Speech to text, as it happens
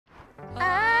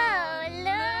Oh,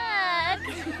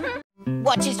 look!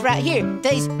 Watch this right here.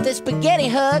 There's the spaghetti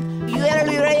hug. You hug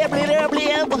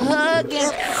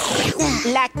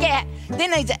and like that.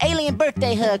 Then there's the alien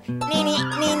birthday hug.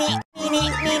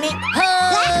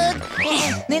 Hug.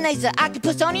 Then there's the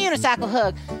octopus on a unicycle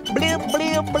hug. Blib,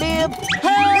 blib, blib.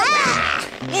 Hug.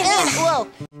 Whoa.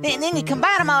 Then you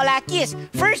combine them all like this.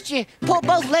 First you pull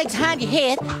both legs behind your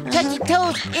head, tuck your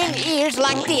toes in your ears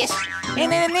like this,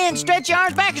 and then stretch your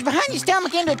arms backwards behind your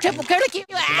stomach into a triple curlicue.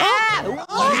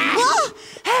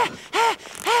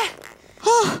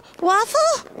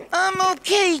 Waffle? I'm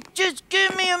okay. Just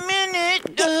give me a minute.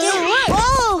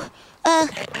 Whoa!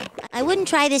 I wouldn't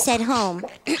try this at home.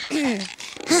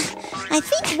 I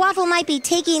think Waffle might be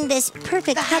taking this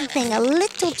perfect hug thing a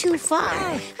little too far.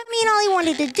 I mean, all he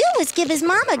wanted to do was give his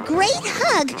mom a great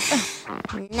hug.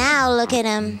 Now look at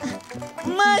him.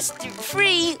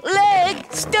 Mustard-free leg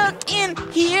stuck in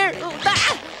here.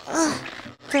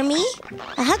 For me,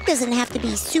 a hug doesn't have to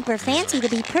be super fancy to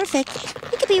be perfect.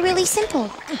 It could be really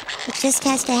simple. It just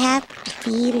has to have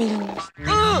feeling.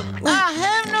 I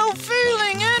have no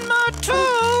feeling in my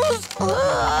toes.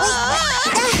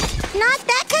 Not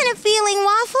that kind of feeling,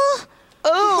 Waffle.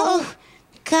 Oh.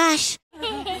 Gosh.